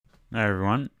Hi,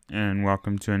 everyone, and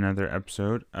welcome to another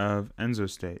episode of Enzo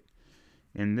State.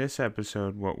 In this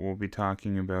episode, what we'll be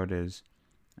talking about is,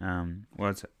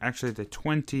 it's actually the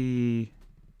 20th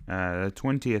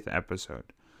episode.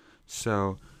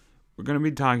 So we're going to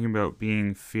be talking about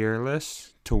being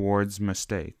fearless towards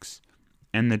mistakes.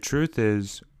 And the truth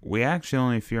is, we actually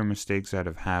only fear mistakes out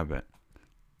of habit.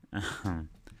 A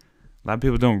lot of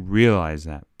people don't realize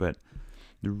that, but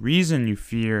the reason you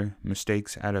fear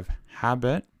mistakes out of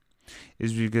habit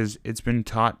is because it's been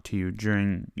taught to you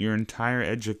during your entire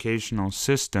educational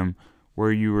system,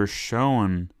 where you were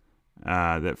shown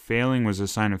that failing was a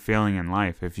sign of failing in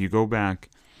life. If you go back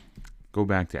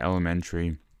to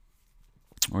elementary,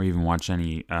 or even watch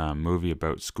any movie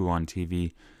about school on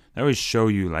TV, they always show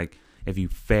you, like, if you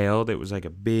failed, it was like a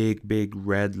big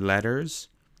red letters,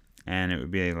 and it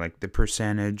would be like the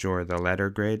percentage or the letter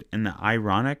grade. And the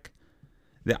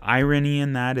irony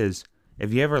in that is,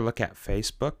 if you ever look at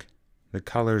Facebook, the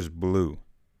color's blue.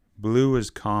 Blue is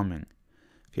calming.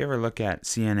 If you ever look at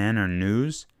CNN or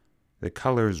news, the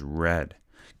color's red,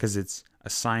 because it's a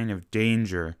sign of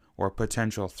danger or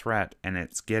potential threat, and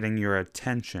it's getting your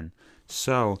attention.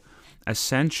 So,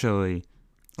 essentially,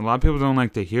 a lot of people don't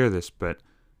like to hear this, but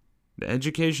the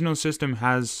educational system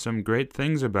has some great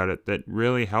things about it that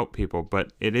really help people,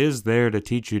 but it is there to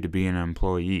teach you to be an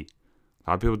employee.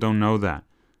 A lot of people don't know that.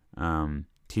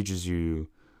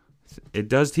 It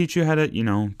does teach you how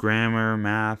to, grammar,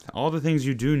 math, all the things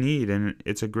you do need, and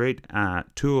it's a great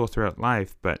tool throughout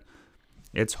life, but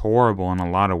it's horrible in a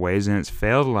lot of ways, and it's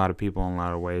failed a lot of people in a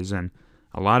lot of ways, and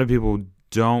a lot of people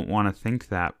don't want to think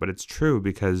that, but it's true,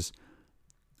 because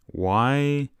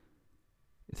why?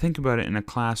 Think about it in a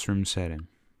classroom setting.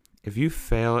 If you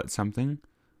fail at something,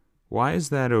 why is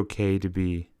that okay to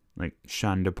be, like,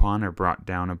 shunned upon or brought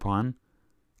down upon?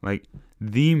 Like,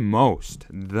 the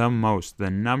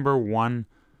number one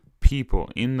people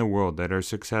in the world that are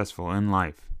successful in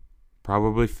life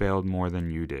probably failed more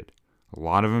than you did. A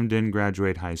lot of them didn't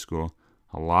graduate high school.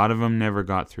 A lot of them never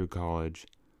got through college.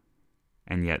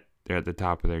 And yet, they're at the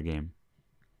top of their game.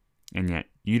 And yet,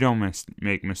 you don't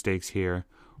make mistakes here,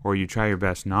 or you try your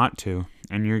best not to,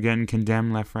 and you're getting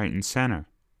condemned left, right, and center.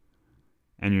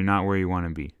 And you're not where you want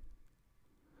to be.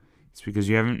 It's because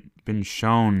you haven't been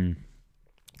shown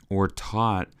or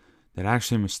taught that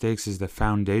actually mistakes is the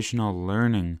foundational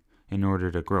learning in order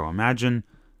to grow. Imagine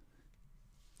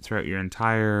throughout your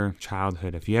entire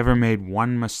childhood, if you ever made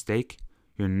one mistake,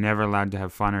 you're never allowed to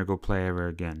have fun or go play ever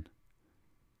again.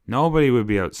 Nobody would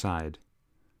be outside.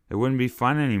 It wouldn't be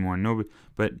fun anymore.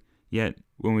 But yet,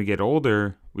 when we get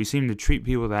older, we seem to treat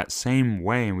people that same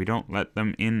way, and we don't let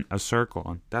them in a circle.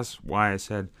 And that's why I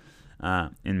said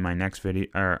in my next video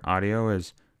or audio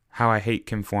is how I hate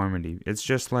conformity. It's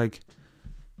just like,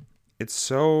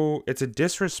 it's a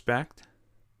disrespect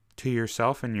to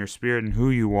yourself and your spirit and who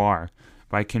you are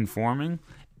by conforming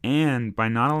and by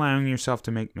not allowing yourself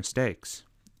to make mistakes.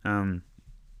 The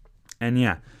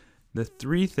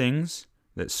three things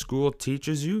that school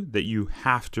teaches you that you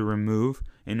have to remove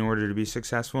in order to be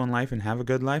successful in life and have a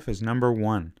good life is: number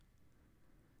one,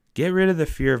 get rid of the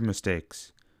fear of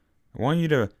mistakes. I want you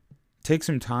to take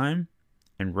some time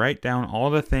and write down all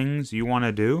the things you want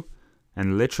to do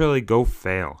and literally go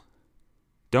fail.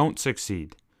 Don't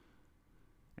succeed.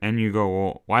 And you go,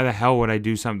 well, why the hell would I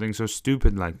do something so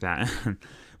stupid like that?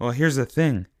 Well, here's the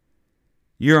thing.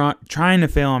 You're trying to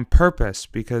fail on purpose,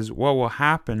 because what will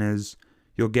happen is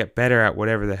you'll get better at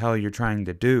whatever the hell you're trying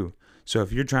to do. So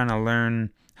if you're trying to learn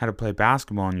how to play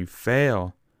basketball and you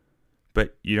fail,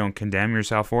 but you don't condemn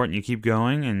yourself for it and you keep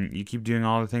going and you keep doing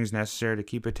all the things necessary to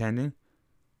keep attending,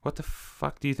 what the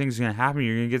fuck do you think is going to happen?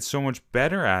 You're going to get so much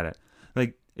better at it.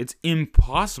 Like, it's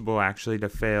impossible actually to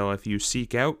fail if you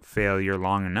seek out failure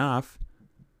long enough.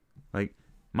 Like,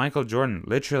 Michael Jordan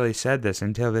literally said this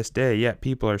until this day, yet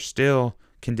people are still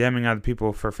condemning other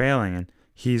people for failing, and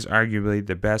he's arguably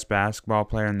the best basketball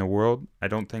player in the world. I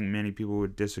don't think many people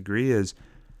would disagree.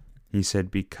 He said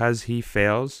because he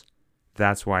fails,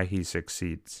 that's why he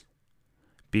succeeds.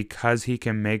 Because he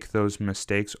can make those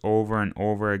mistakes over and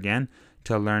over again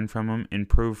to learn from them,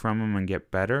 improve from them, and get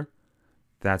better,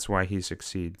 that's why he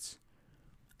succeeds.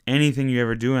 Anything you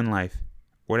ever do in life,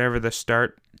 whatever the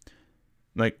start,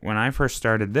 like when I first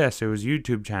started this, it was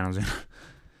YouTube channels. It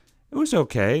was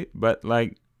okay, but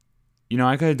I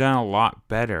could have done a lot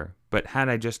better. But had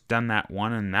I just done that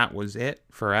one and that was it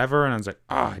forever, and I was like,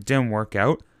 it didn't work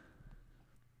out,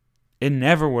 it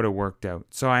never would have worked out.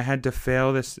 So I had to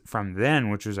fail this from then,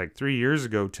 which was like 3 years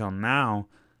ago, till now.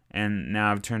 And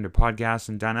now I've turned to podcasts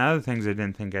and done other things I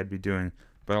didn't think I'd be doing.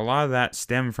 But a lot of that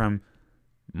stemmed from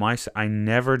I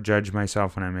never judge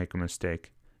myself when I make a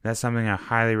mistake. That's something I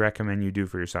highly recommend you do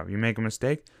for yourself. You make a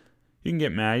mistake, you can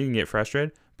get mad, you can get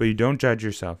frustrated, but you don't judge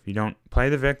yourself. You don't play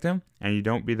the victim, and you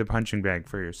don't be the punching bag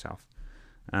for yourself.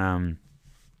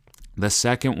 The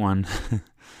second one,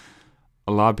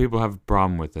 a lot of people have a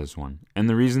problem with this one. And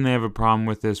the reason they have a problem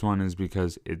with this one is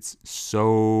because it's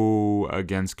so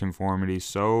against conformity,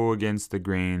 so against the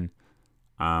grain.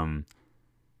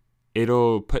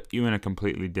 It'll put you in a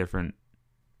completely different,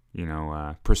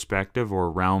 perspective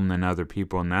or realm than other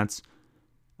people. And that's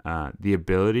the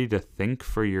ability to think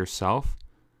for yourself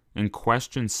and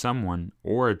question someone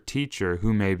or a teacher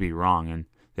who may be wrong. And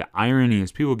the irony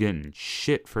is people getting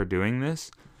shit for doing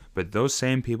this. But those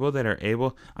same people that are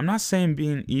able, I'm not saying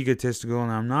being egotistical,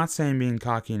 and I'm not saying being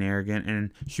cocky and arrogant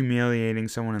and humiliating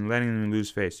someone and letting them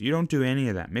lose face. You don't do any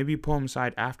of that. Maybe you pull them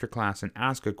aside after class and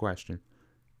ask a question.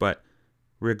 But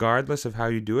regardless of how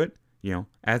you do it,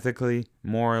 ethically,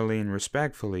 morally, and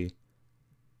respectfully,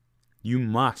 you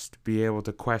must be able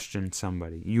to question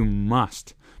somebody. You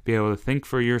must be able to think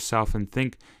for yourself and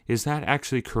think, is that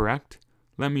actually correct?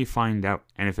 Let me find out.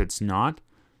 And if it's not,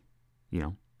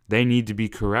 they need to be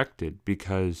corrected,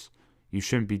 because you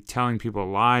shouldn't be telling people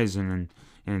lies and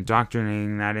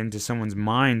indoctrinating that into someone's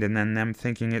mind and then them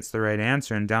thinking it's the right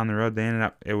answer, and down the road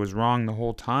it was wrong the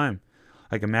whole time.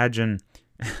 Like, imagine,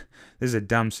 this is a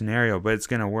dumb scenario, but it's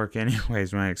going to work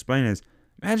anyways when I explain this.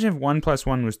 Imagine if 1 +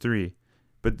 1 was 3,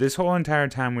 but this whole entire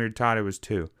time we were taught it was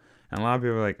 2. And a lot of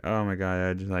people are like, oh my God,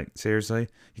 I just seriously?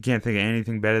 You can't think of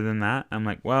anything better than that? I'm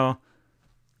like, well,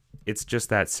 it's just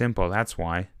that simple. That's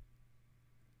why.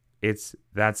 It's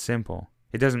that simple.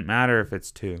 It doesn't matter if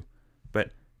it's 2.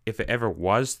 But if it ever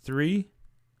was 3,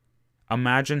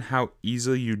 imagine how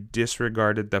easily you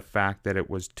disregarded the fact that it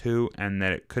was 2 and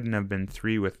that it couldn't have been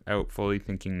 3 without fully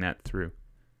thinking that through.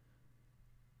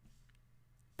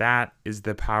 That is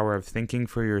the power of thinking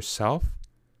for yourself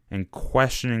and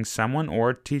questioning someone or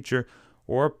a teacher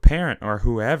or a parent or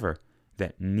whoever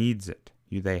that needs it.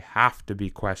 They have to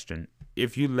be questioned.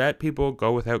 If you let people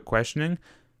go without questioning,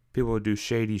 people will do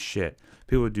shady shit.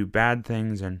 People will do bad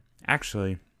things, and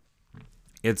actually,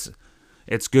 it's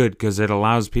good because it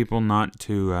allows people not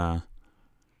to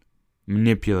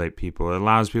manipulate people. It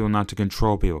allows people not to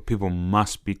control people. People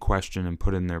must be questioned and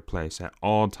put in their place at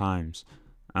all times.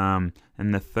 And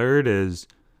the third is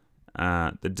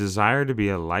the desire to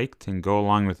be liked and go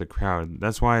along with the crowd.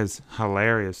 That's why it's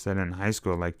hilarious that in high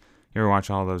school, you ever watch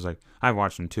all those, I've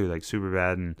watched them too,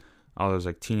 Superbad and all those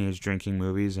teenage drinking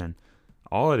movies, and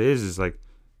all it is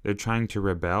they're trying to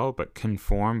rebel but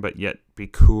conform, but yet be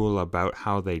cool about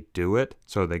how they do it,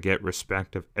 so they get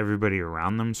respect of everybody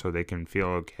around them, so they can feel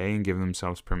okay and give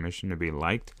themselves permission to be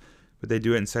liked. But they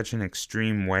do it in such an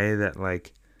extreme way that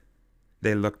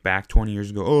they look back 20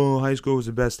 years ago, oh, high school was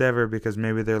the best ever, because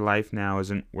maybe their life now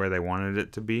isn't where they wanted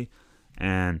it to be.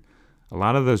 And a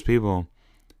lot of those people,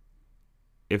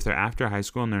 if they're after high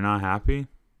school and they're not happy,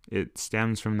 it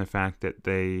stems from the fact that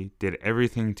they did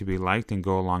everything to be liked and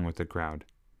go along with the crowd.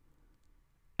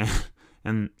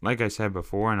 And like I said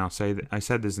before, and I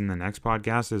said this in the next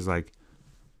podcast, is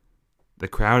the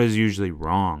crowd is usually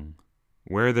wrong.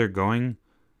 Where they're going,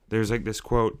 there's this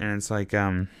quote, and it's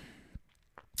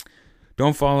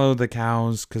don't follow the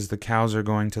cows because the cows are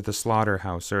going to the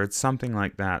slaughterhouse, or it's something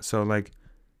like that. So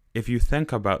if you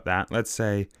think about that, let's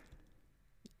say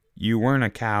you weren't a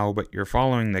cow, but you're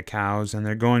following the cows and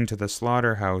they're going to the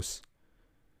slaughterhouse.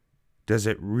 Does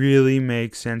it really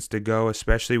make sense to go,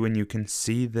 especially when you can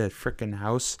see the frickin'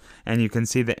 house and you can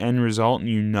see the end result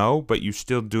and but you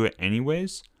still do it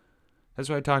anyways? That's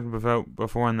what I talked about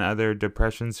before in the other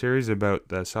depression series about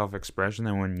the self-expression,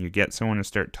 and when you get someone to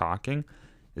start talking,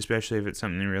 especially if it's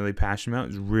something they're really passionate about,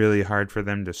 it's really hard for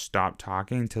them to stop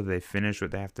talking until they finish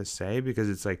what they have to say, because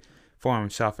it's form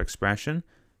of self-expression.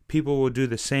 People will do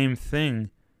the same thing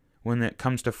when it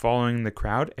comes to following the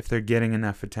crowd if they're getting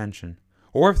enough attention.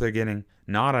 Or if they're getting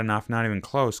not enough, not even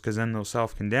close, because then they'll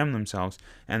self-condemn themselves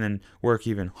and then work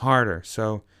even harder.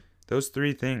 So those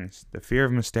 3 things, the fear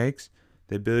of mistakes,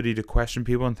 the ability to question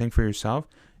people and think for yourself,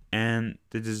 and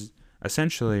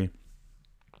essentially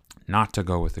not to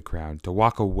go with the crowd, to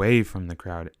walk away from the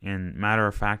crowd. And matter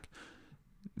of fact,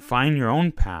 find your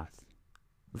own path.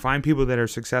 Find people that are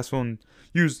successful and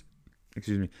use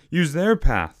their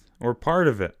path or part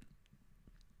of it.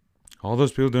 All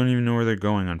those people don't even know where they're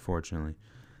going, unfortunately.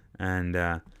 And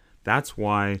that's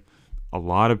why a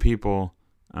lot of people,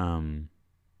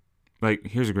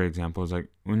 here's a great example. It's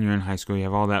when you're in high school, you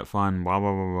have all that fun, blah,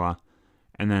 blah, blah, blah.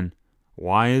 And then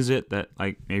why is it that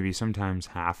maybe sometimes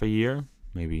half a year,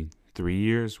 maybe 3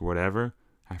 years, whatever,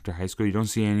 after high school, you don't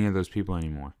see any of those people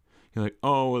anymore? You're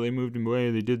oh, well, they moved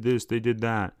away, they did this, they did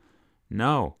that.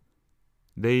 No.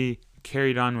 they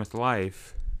carried on with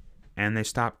life and they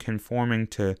stopped conforming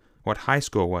to what high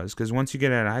school was. Because once you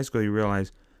get out of high school, you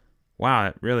realize, wow,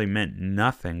 it really meant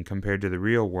nothing compared to the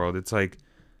real world. It's like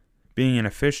being in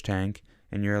a fish tank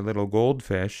and you're a little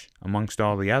goldfish amongst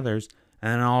all the others,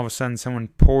 and then all of a sudden someone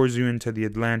pours you into the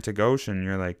Atlantic Ocean.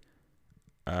 You're like,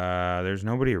 there's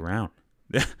nobody around.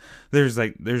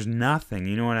 there's nothing,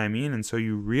 you know what I mean? And so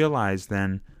you realize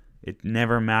then it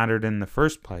never mattered in the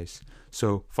first place.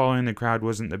 So following the crowd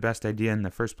wasn't the best idea in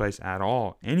the first place at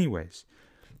all anyways.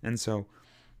 And so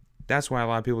that's why a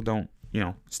lot of people don't,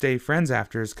 stay friends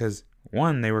after, is because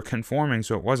one, they were conforming,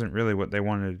 so it wasn't really what they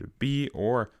wanted to be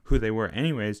or who they were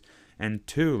anyways. And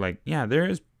two, there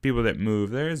is people that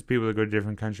move, there is people that go to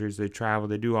different countries, they travel,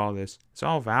 they do all this. It's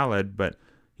all valid, but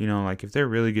if they're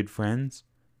really good friends,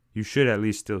 you should at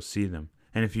least still see them.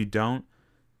 And if you don't,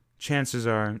 chances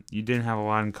are you didn't have a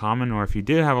lot in common, or if you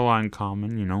did have a lot in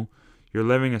common, you're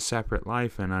living a separate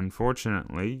life, and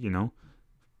unfortunately,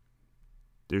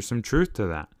 there's some truth to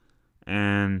that.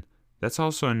 And that's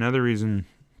also another reason.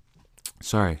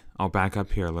 Sorry, I'll back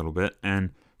up here a little bit.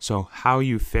 And so how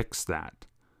you fix that,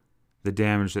 the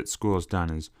damage that school has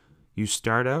done, is you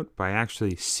start out by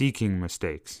actually seeking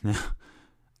mistakes. Now,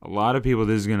 a lot of people,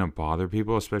 this is going to bother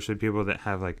people, especially people that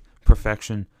have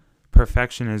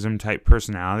perfectionism type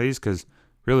personalities, because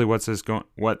really what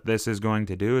this is going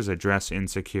to do is address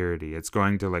insecurity. It's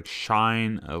going to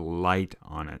shine a light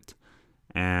on it.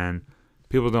 And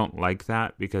people don't like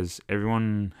that because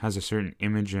everyone has a certain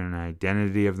image and an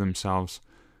identity of themselves,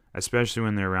 especially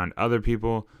when they're around other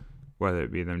people, whether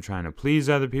it be them trying to please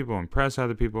other people, impress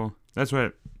other people. That's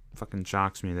what fucking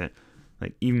shocks me, that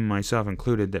even myself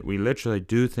included, that we literally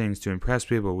do things to impress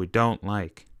people we don't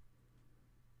like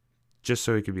just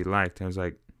so we could be liked. I was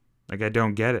like I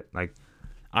don't get it.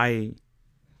 I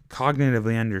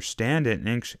cognitively understand it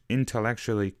and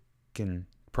intellectually can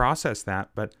process that,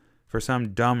 but for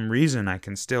some dumb reason I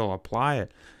can still apply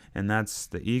it, and that's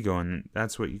the ego, and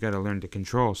that's what you got to learn to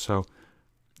control. So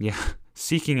yeah,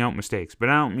 seeking out mistakes, but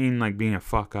I don't mean being a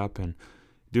fuck up and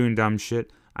doing dumb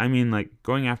shit. I mean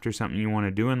going after something you want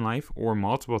to do in life, or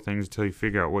multiple things until you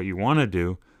figure out what you want to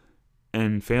do,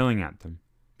 and failing at them,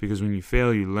 because when you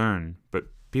fail you learn. But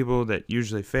people that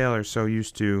usually fail are so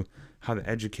used to how the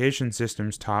education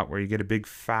system's taught, where you get a big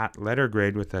fat letter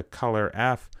grade with a color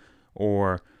F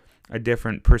or a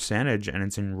different percentage and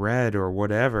it's in red or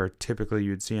whatever typically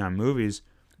you'd see on movies.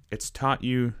 It's taught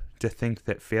you to think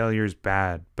that failure is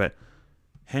bad. But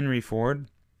Henry Ford,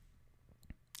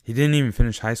 he didn't even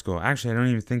finish high school. Actually, I don't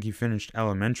even think he finished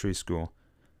elementary school.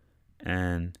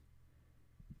 And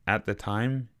at the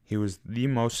time, he was the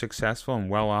most successful and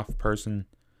well-off person,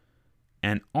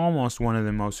 and almost one of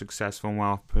the most successful and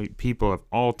well-off people of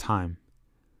all time.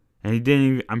 And he didn't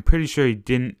even, I'm pretty sure he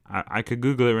didn't, I could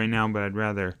Google it right now, but I'd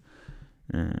rather,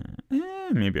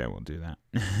 maybe I will do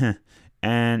that.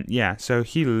 And yeah, so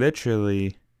he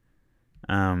literally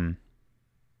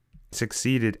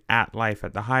succeeded at life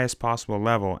at the highest possible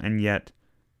level, and yet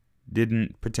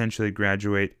didn't potentially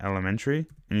graduate elementary.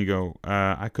 And you go,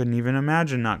 I couldn't even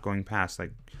imagine not going past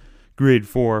grade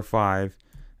 4 or 5.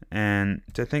 And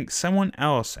to think someone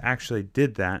else actually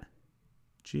did that.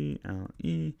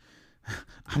 GLE.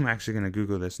 I'm actually going to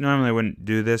Google this. Normally I wouldn't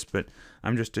do this, but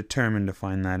I'm just determined to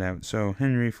find that out. So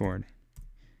Henry Ford.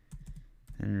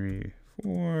 And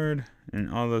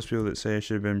all those people that say I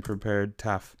should have been prepared,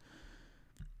 tough.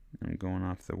 I'm going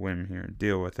off the whim here.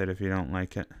 Deal with it if you don't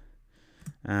like it.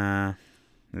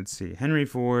 Let's see. Henry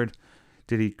Ford,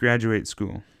 did he graduate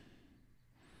school?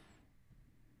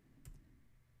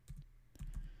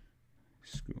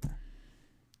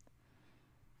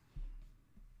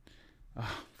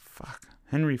 Oh, fuck.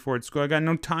 Henry Ford School. I got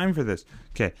no time for this.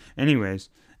 Okay. Anyways,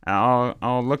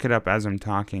 I'll look it up as I'm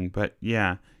talking. But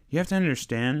yeah, you have to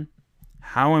understand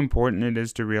how important it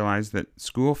is to realize that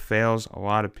school fails a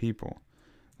lot of people.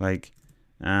 Okay,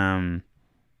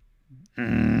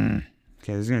 this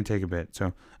is going to take a bit,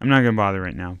 so I'm not going to bother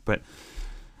right now. But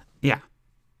yeah,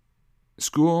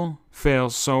 school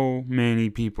fails so many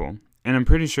people. And I'm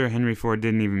pretty sure Henry Ford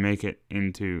didn't even make it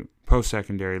into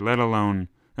post-secondary, let alone,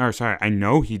 I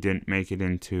know he didn't make it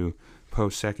into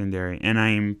post-secondary. And I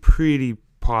am pretty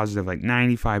positive,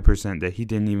 95%, that he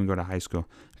didn't even go to high school.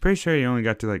 I'm pretty sure he only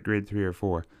got to grade 3 or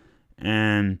 4.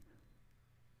 And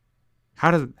how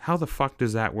the fuck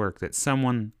does that work? That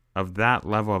someone of that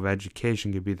level of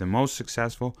education could be the most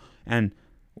successful and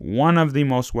one of the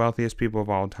most wealthiest people of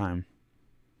all time?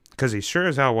 Because he sure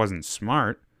as hell wasn't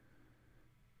smart,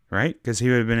 right? Because he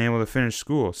would have been able to finish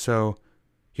school. So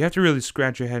you have to really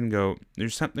scratch your head and go,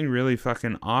 there's something really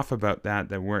fucking off about that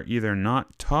we're either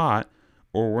not taught,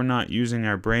 or we're not using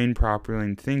our brain properly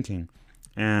in thinking.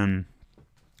 And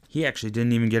he actually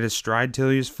didn't even get his stride till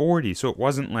he was 40. So it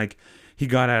wasn't like he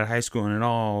got out of high school and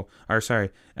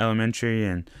elementary,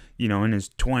 and, in his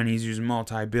 20s he was a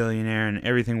multi-billionaire and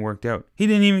everything worked out. He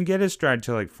didn't even get his stride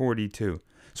till like 42.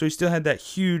 So he still had that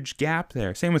huge gap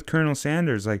there. Same with Colonel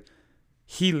Sanders. Like,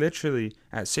 he literally,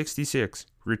 at 66,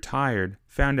 retired,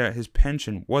 found out his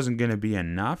pension wasn't going to be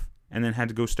enough, and then had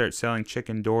to go start selling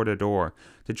chicken door to door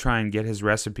to try and get his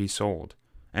recipe sold.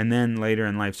 And then later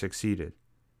in life succeeded.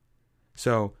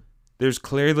 So there's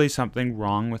clearly something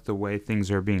wrong with the way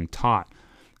things are being taught.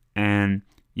 And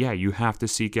yeah, you have to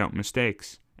seek out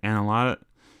mistakes. And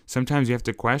sometimes you have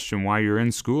to question why you're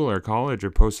in school or college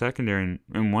or post-secondary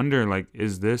and wonder, like,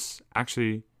 is this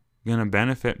actually going to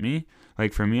benefit me?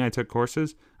 Like, for me, I took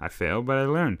courses, I failed, but I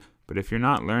learned. But if you're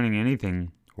not learning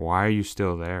anything, why are you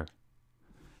still there?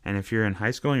 And if you're in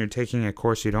high school and you're taking a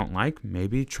course you don't like,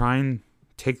 maybe try and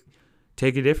take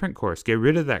a different course. Get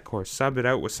rid of that course. Sub it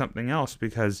out with something else,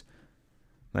 because,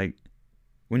 like,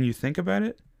 when you think about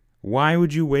it, why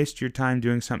would you waste your time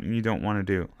doing something you don't want to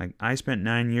do? Like, I spent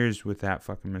 9 years with that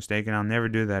fucking mistake, and I'll never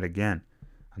do that again.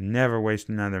 I'll never waste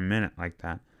another minute like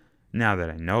that. Now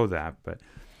that I know that,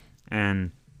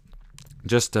 and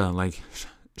just to,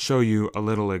 show you a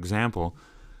little example,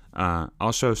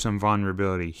 I'll show some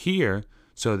vulnerability here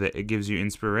so that it gives you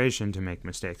inspiration to make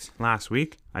mistakes. Last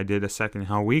week, I did a second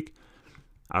hell week.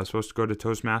 I was supposed to go to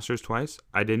Toastmasters twice.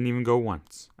 I didn't even go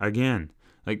once. Again.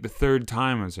 Like, the third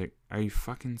time, I was like, are you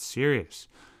fucking serious?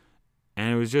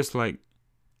 And it was just like,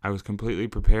 I was completely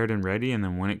prepared and ready, and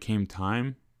then when it came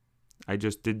time, I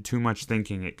just did too much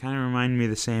thinking. It kind of reminded me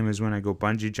the same as when I go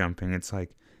bungee jumping. It's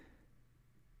like,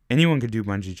 anyone could do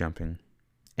bungee jumping.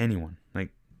 Anyone. Like,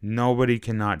 nobody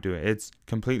cannot do it. It's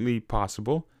completely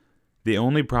possible. The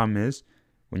only problem is,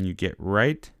 when you get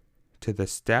right to the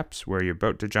steps where you're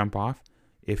about to jump off,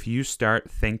 if you start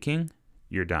thinking,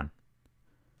 you're done.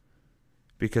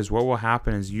 Because what will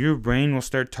happen is your brain will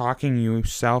start talking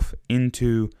yourself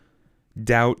into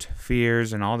doubt,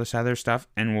 fears, and all this other stuff,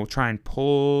 and will try and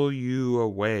pull you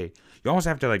away. You almost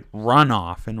have to, run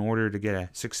off in order to get a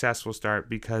successful start,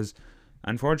 because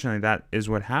unfortunately that is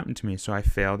what happened to me. So I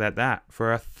failed at that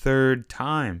for a third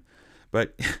time.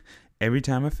 But every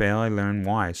time I fail, I learn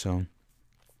why. So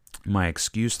my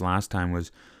excuse last time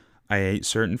was I ate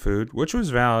certain food, which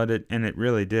was valid, and it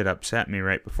really did upset me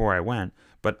right before I went.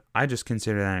 But I just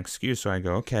consider that an excuse. So I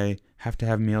go, okay, have to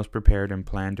have meals prepared and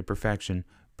planned to perfection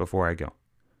before I go.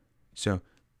 So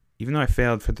even though I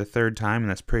failed for the third time, and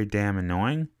that's pretty damn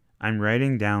annoying, I'm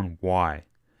writing down why.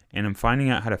 And I'm finding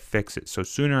out how to fix it. So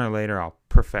sooner or later, I'll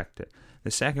perfect it.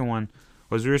 The second one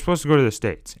was we were supposed to go to the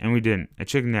States, and we didn't. I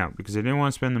chickened out because I didn't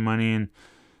want to spend the money, and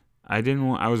I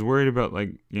was worried about,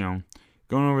 going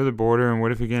over the border, and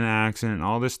what if we get in an accident, and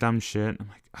all this dumb shit. I'm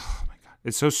like, oh my God,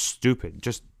 it's so stupid.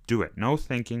 Just do it. No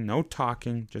thinking, no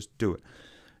talking, just do it.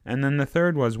 And then the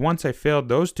third was, once I failed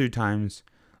those 2 times,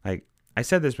 I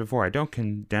said this before, I don't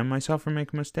condemn myself for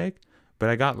making a mistake, but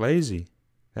I got lazy.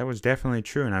 That was definitely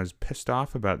true, and I was pissed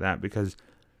off about that, because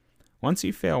once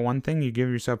you fail one thing, you give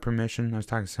yourself permission. I was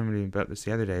talking to somebody about this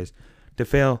the other days, to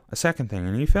fail a second thing.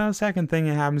 And you fail a second thing,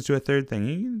 it happens to a third thing.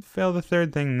 You fail the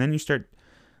third thing, and then you start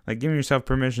giving yourself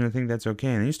permission to think that's okay,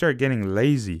 and then you start getting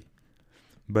lazy.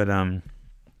 But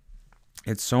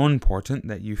it's so important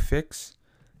that you fix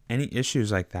any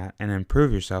issues like that and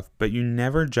improve yourself, but you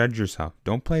never judge yourself.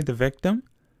 Don't play the victim,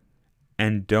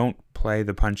 and don't play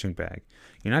the punching bag.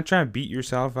 You're not trying to beat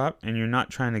yourself up, and you're not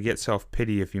trying to get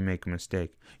self-pity if you make a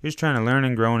mistake. You're just trying to learn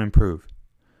and grow and improve.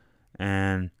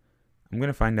 And I'm going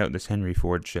to find out this Henry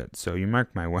Ford shit, so you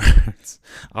mark my words.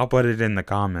 I'll put it in the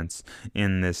comments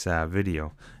in this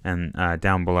video and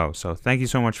down below. So thank you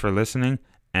so much for listening,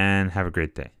 and have a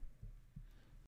great day.